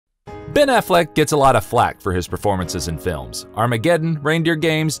Ben Affleck gets a lot of flack for his performances in films. Armageddon, Reindeer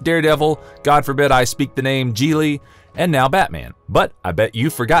Games, Daredevil, God forbid I speak the name, Gigli, and now Batman. But I bet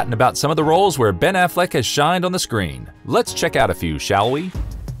you've forgotten about some of the roles where Ben Affleck has shined on the screen. Let's check out a few, shall we?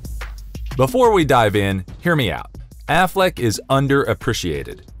 Before we dive in, hear me out. Affleck is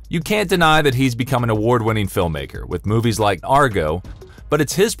underappreciated. You can't deny that he's become an award-winning filmmaker with movies like Argo, but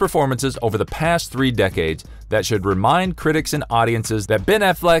it's his performances over the past 3 decades that should remind critics and audiences that Ben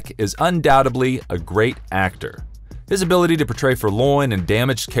Affleck is undoubtedly a great actor. His ability to portray forlorn and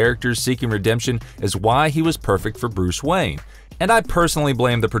damaged characters seeking redemption is why he was perfect for Bruce Wayne, and I personally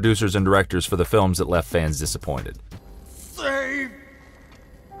blame the producers and directors for the films that left fans disappointed. Save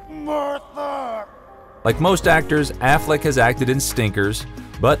Martha! Like most actors, Affleck has acted in stinkers,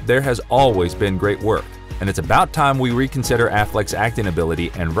 but there has always been great work. And it's about time we reconsider Affleck's acting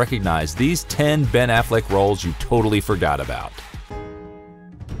ability and recognize these 10 Ben Affleck roles you totally forgot about.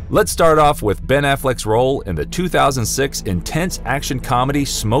 Let's start off with Ben Affleck's role in the 2006 intense action comedy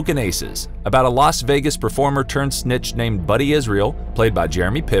Smokin' Aces, about a Las Vegas performer turned snitch named Buddy Israel, played by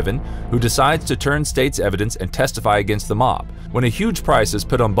Jeremy Piven, who decides to turn state's evidence and testify against the mob. When a huge price is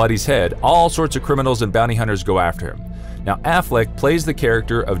put on Buddy's head, all sorts of criminals and bounty hunters go after him. Now Affleck plays the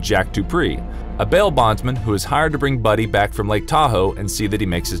character of Jack Dupree, a bail bondsman who is hired to bring Buddy back from Lake Tahoe and see that he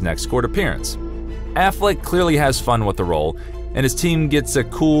makes his next court appearance. Affleck clearly has fun with the role, and his team gets a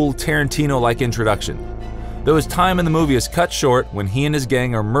cool Tarantino-like introduction. Though his time in the movie is cut short when he and his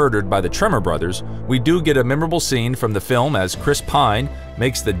gang are murdered by the Tremor brothers, we do get a memorable scene from the film as Chris Pine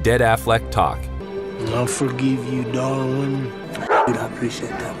makes the dead Affleck talk. I'll forgive you, darling. Dude, I appreciate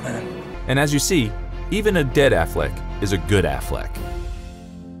that, man. And as you see, even a dead Affleck is a good Affleck.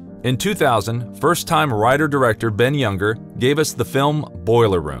 In 2000, first-time writer-director Ben Younger gave us the film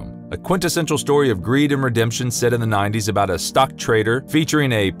Boiler Room, a quintessential story of greed and redemption set in the 90s about a stock trader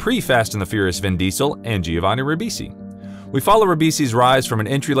featuring a pre-Fast and the Furious Vin Diesel and Giovanni Ribisi. We follow Ribisi's rise from an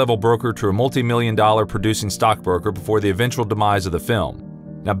entry-level broker to a multi-million-dollar producing stockbroker before the eventual demise of the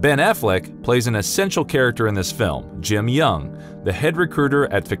film. Now Ben Affleck plays an essential character in this film, Jim Young, the head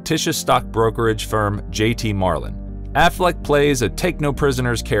recruiter at fictitious stock brokerage firm JT Marlin. Affleck plays a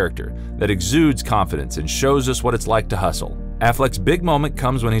take-no-prisoners character that exudes confidence and shows us what it's like to hustle. Affleck's big moment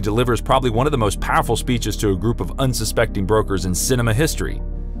comes when he delivers probably one of the most powerful speeches to a group of unsuspecting brokers in cinema history.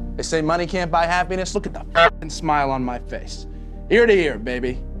 They say money can't buy happiness. Look at the f***ing smile on my face. Ear to ear,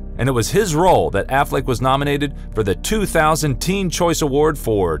 baby. And it was his role that Affleck was nominated for the 2000 Teen Choice Award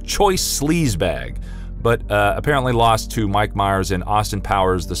for Choice Sleazebag, but apparently lost to Mike Myers in Austin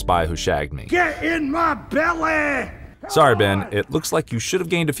Powers' The Spy Who Shagged Me. Get in my belly! Sorry, Ben, it looks like you should have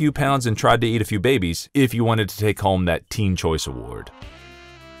gained a few pounds and tried to eat a few babies if you wanted to take home that Teen Choice Award.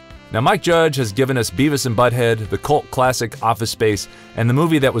 Now, Mike Judge has given us Beavis and Butthead, the cult classic Office Space, and the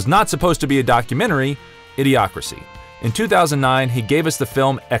movie that was not supposed to be a documentary, Idiocracy. In 2009, he gave us the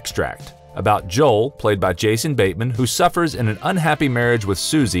film Extract, about Joel, played by Jason Bateman, who suffers in an unhappy marriage with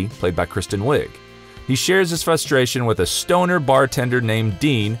Susie, played by Kristen Wiig. He shares his frustration with a stoner bartender named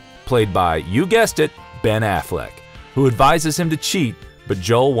Dean, played by, you guessed it, Ben Affleck, who advises him to cheat, but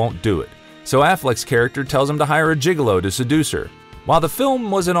Joel won't do it. So Affleck's character tells him to hire a gigolo to seduce her. While the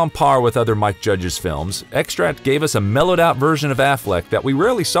film wasn't on par with other Mike Judge's films, Extract gave us a mellowed-out version of Affleck that we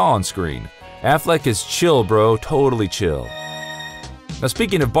rarely saw on screen. Affleck is chill, bro, totally chill. Now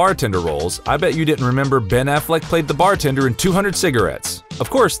speaking of bartender roles, I bet you didn't remember Ben Affleck played the bartender in 200 Cigarettes. Of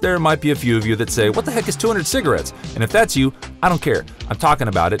course, there might be a few of you that say, what the heck is 200 Cigarettes? And if that's you, I don't care. I'm talking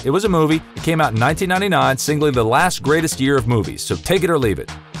about it. It was a movie. It came out in 1999, singly the last greatest year of movies, so take it or leave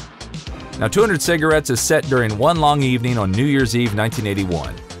it. Now 200 Cigarettes is set during one long evening on New Year's Eve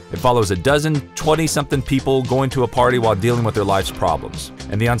 1981. It follows a dozen 20-something people going to a party while dealing with their life's problems.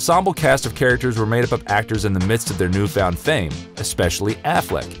 And the ensemble cast of characters were made up of actors in the midst of their newfound fame, especially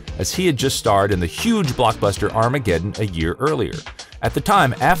Affleck, as he had just starred in the huge blockbuster Armageddon a year earlier. At the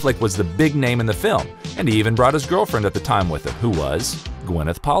time, Affleck was the big name in the film, and he even brought his girlfriend at the time with him, who was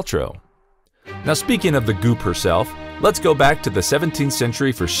Gwyneth Paltrow. Now speaking of the goop herself, let's go back to the 17th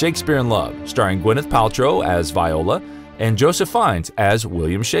century for Shakespeare in Love, starring Gwyneth Paltrow as Viola, and Joseph Fiennes as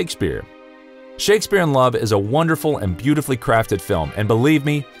William Shakespeare. Shakespeare in Love is a wonderful and beautifully crafted film, and believe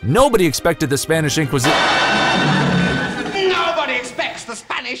me, nobody expected the Spanish Inquisition. Nobody expects the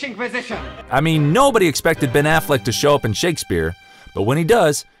Spanish Inquisition. I mean, nobody expected Ben Affleck to show up in Shakespeare, but when he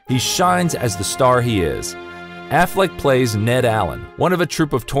does, he shines as the star he is. Affleck plays Ned Allen, one of a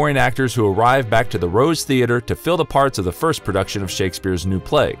troupe of touring actors who arrive back to the Rose Theatre to fill the parts of the first production of Shakespeare's new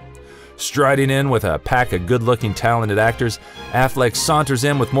play. Striding in with a pack of good-looking, talented actors, Affleck saunters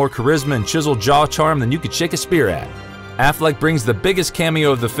in with more charisma and chiseled jaw charm than you could shake a spear at. Affleck brings the biggest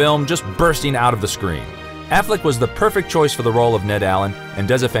cameo of the film, just bursting out of the screen. Affleck was the perfect choice for the role of Ned Allen and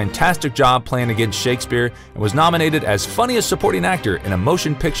does a fantastic job playing against Shakespeare, and was nominated as Funniest Supporting Actor in a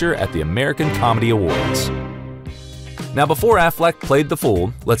Motion Picture at the American Comedy Awards. Now, before Affleck played the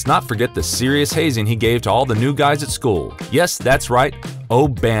fool, let's not forget the serious hazing he gave to all the new guys at school. Yes, that's right,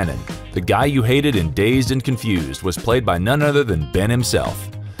 O'Bannon, the guy you hated in Dazed and Confused, was played by none other than Ben himself.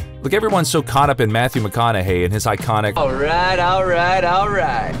 Look, everyone's so caught up in Matthew McConaughey and his iconic "alright, alright,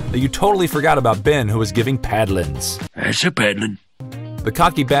 alright" that you totally forgot about Ben, who was giving paddlins. That's a paddlin'. The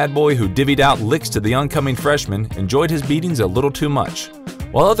cocky bad boy who divvied out licks to the oncoming freshmen enjoyed his beatings a little too much.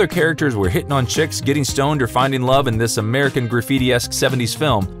 While other characters were hitting on chicks, getting stoned, or finding love in this American Graffiti-esque 70s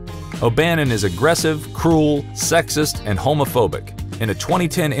film, O'Bannon is aggressive, cruel, sexist, and homophobic. In a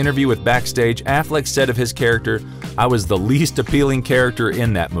 2010 interview with Backstage, Affleck said of his character, "I was the least appealing character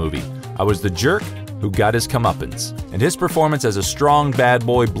in that movie. I was the jerk who got his comeuppance." And his performance as a strong bad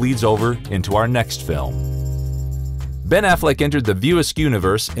boy bleeds over into our next film. Ben Affleck entered the View Askew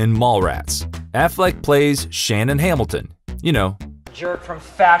universe in Mallrats. Affleck plays Shannon Hamilton. You know, jerk from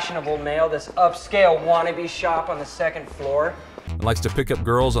Fashionable Mail, this upscale wannabe shop on the second floor. And likes to pick up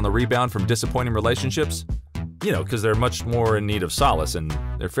girls on the rebound from disappointing relationships. You know, because they're much more in need of solace and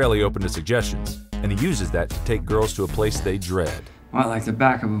they're fairly open to suggestions. And he uses that to take girls to a place they dread. What, like the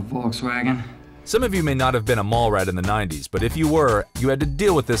back of a Volkswagen? Some of you may not have been a mall rat in the 90s, but if you were, you had to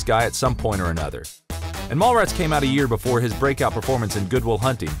deal with this guy at some point or another. And Mallrats came out a year before his breakout performance in Good Will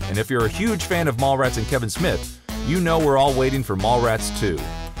Hunting, and if you're a huge fan of Mallrats and Kevin Smith, you know we're all waiting for Mallrats 2.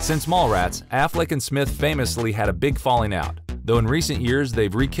 Since Mallrats, Affleck and Smith famously had a big falling out, though in recent years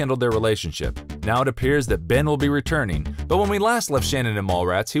they've rekindled their relationship. Now it appears that Ben will be returning, but when we last left Shannon in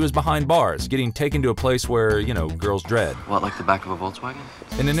Mallrats, he was behind bars, getting taken to a place where, you know, girls dread. What, like the back of a Volkswagen?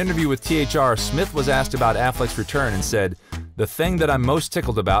 In an interview with THR, Smith was asked about Affleck's return and said, "The thing that I'm most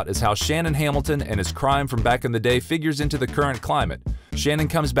tickled about is how Shannon Hamilton and his crime from back in the day figures into the current climate. Shannon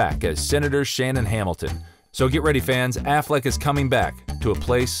comes back as Senator Shannon Hamilton. So get ready, fans, Affleck is coming back to a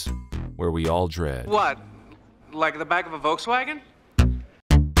place where we all dread." What, like the back of a Volkswagen?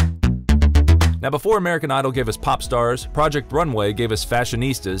 Now, before American Idol gave us pop stars, Project Runway gave us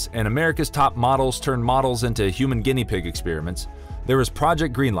fashionistas, and America's top models turned models into human guinea pig experiments, there was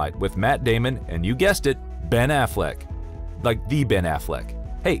Project Greenlight with Matt Damon and, you guessed it, Ben Affleck. Like the Ben Affleck.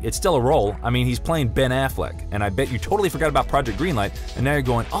 Hey, it's still a role. I mean, he's playing Ben Affleck, and I bet you totally forgot about Project Greenlight, and now you're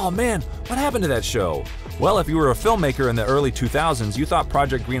going, "Oh man, what happened to that show?" Well, if you were a filmmaker in the early 2000s, you thought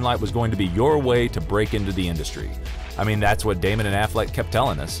Project Greenlight was going to be your way to break into the industry. I mean, that's what Damon and Affleck kept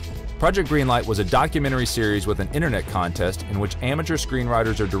telling us. Project Greenlight was a documentary series with an internet contest in which amateur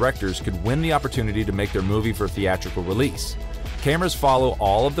screenwriters or directors could win the opportunity to make their movie for theatrical release. Cameras follow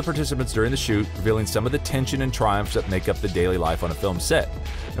all of the participants during the shoot, revealing some of the tension and triumphs that make up the daily life on a film set.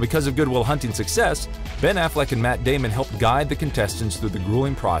 And because of Good Will Hunting's success, Ben Affleck and Matt Damon helped guide the contestants through the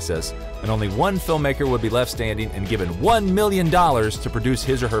grueling process, and only one filmmaker would be left standing and given $1 million to produce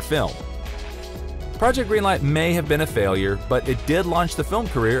his or her film. Project Greenlight may have been a failure, but it did launch the film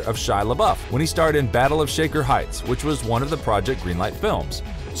career of Shia LaBeouf when he starred in Battle of Shaker Heights, which was one of the Project Greenlight films.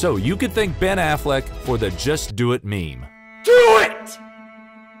 So you could thank Ben Affleck for the Just Do It meme. Do it!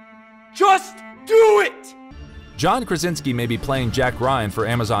 Just do it! John Krasinski may be playing Jack Ryan for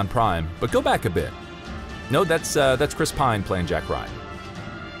Amazon Prime, but go back a bit. No, that's Chris Pine playing Jack Ryan.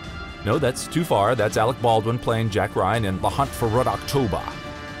 No, that's too far. That's Alec Baldwin playing Jack Ryan in The Hunt for Red October.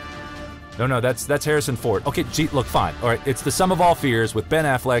 No, that's Harrison Ford. Okay, gee, look, fine. All right, it's The Sum of All Fears with Ben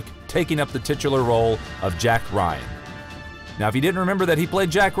Affleck taking up the titular role of Jack Ryan. Now, if you didn't remember that he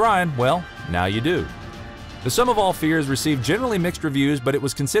played Jack Ryan, well, now you do. The Sum of All Fears received generally mixed reviews, but it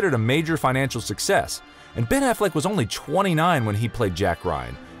was considered a major financial success. And Ben Affleck was only 29 when he played Jack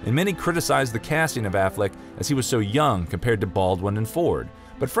Ryan, and many criticized the casting of Affleck as he was so young compared to Baldwin and Ford.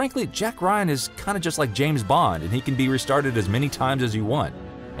 But frankly, Jack Ryan is kind of just like James Bond, and he can be restarted as many times as you want.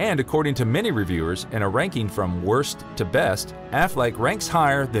 And according to many reviewers, in a ranking from worst to best, Affleck ranks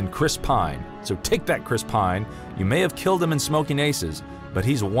higher than Chris Pine. So take that, Chris Pine. You may have killed him in Smoking Aces, but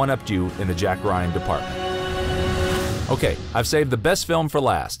he's one-upped you in the Jack Ryan department. Okay, I've saved the best film for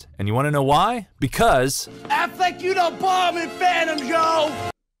last, and you want to know why? Because Affleck, you the bomb in Phantoms, yo!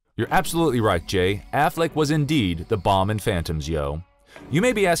 You're absolutely right, Jay. Affleck was indeed the bomb in Phantoms, yo. You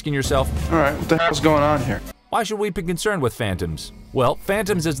may be asking yourself, Alright, what the hell's going on here? why should we be concerned with Phantoms? Well,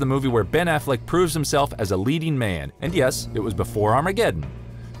 Phantoms is the movie where Ben Affleck proves himself as a leading man, and yes, it was before Armageddon.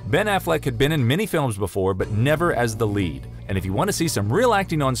 Ben Affleck had been in many films before, but never as the lead. And if you want to see some real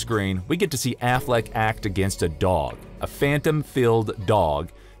acting on screen, we get to see Affleck act against a dog, a phantom-filled dog,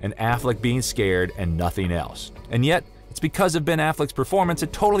 and Affleck being scared and nothing else. And yet, It's because of Ben Affleck's performance,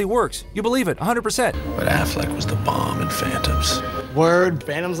 it totally works. You believe it, 100%. But Affleck was the bomb in Phantoms. Word,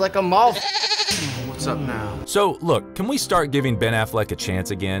 Phantom's like a moth. What's up now? So look, can we start giving Ben Affleck a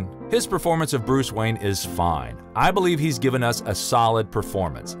chance again? His performance of Bruce Wayne is fine. I believe he's given us a solid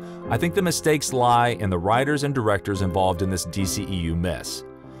performance. I think the mistakes lie in the writers and directors involved in this DCEU mess.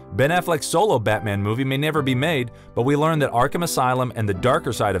 Ben Affleck's solo Batman movie may never be made, but we learned that Arkham Asylum and the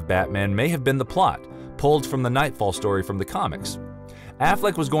darker side of Batman may have been the plot, pulled from the Nightfall story from the comics.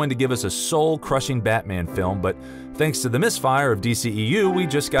 Affleck was going to give us a soul-crushing Batman film, but thanks to the misfire of DCEU, we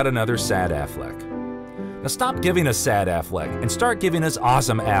just got another sad Affleck. Now stop giving us sad Affleck and start giving us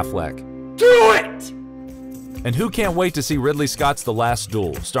awesome Affleck. Do it! And who can't wait to see Ridley Scott's The Last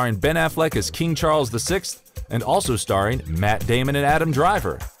Duel, starring Ben Affleck as King Charles VI, and also starring Matt Damon and Adam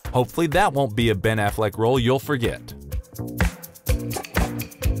Driver. Hopefully that won't be a Ben Affleck role you'll forget.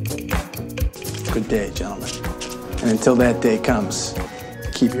 Good day, gentlemen. And until that day comes,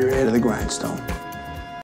 keep your ear to the grindstone.